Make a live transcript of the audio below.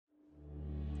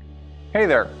Hey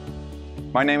there,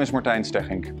 my name is Martijn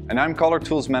Steggink and I'm Color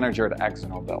Tools Manager at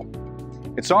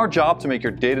AkzoNobel. It's our job to make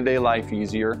your day-to-day life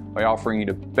easier by offering you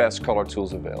the best color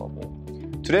tools available.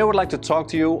 Today I would like to talk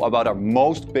to you about our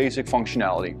most basic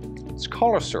functionality. It's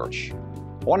color search.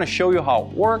 I want to show you how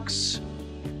it works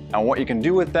and what you can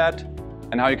do with that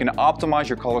and how you can optimize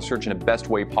your color search in the best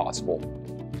way possible.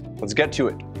 Let's get to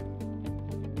it.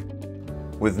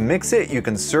 With MIXIT, you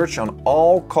can search on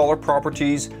all color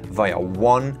properties via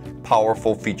one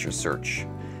powerful feature search,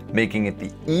 making it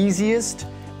the easiest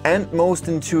and most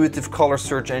intuitive color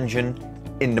search engine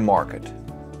in the market.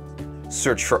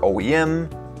 Search for OEM,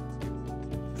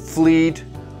 fleet,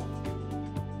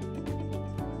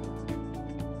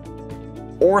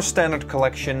 or standard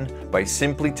collection by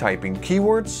simply typing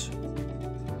keywords,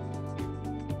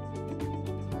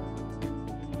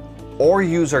 or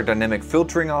use our dynamic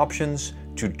filtering options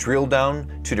to drill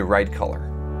down to the right color.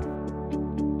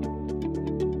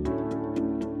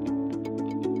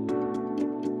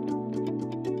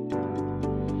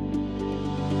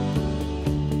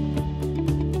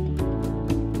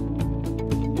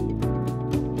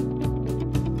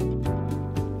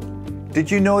 Did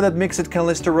you know that MIXIT can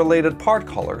list the related part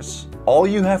colors? All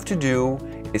you have to do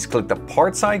is click the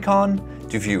parts icon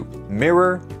to view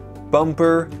mirror,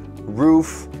 bumper,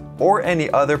 roof, or any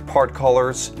other part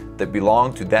colors that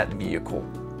belong to that vehicle.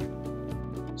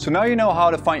 So now you know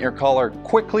how to find your color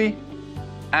quickly,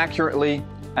 accurately,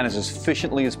 and as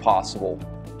efficiently as possible.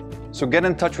 So get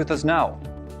in touch with us now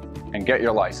and get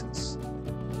your license.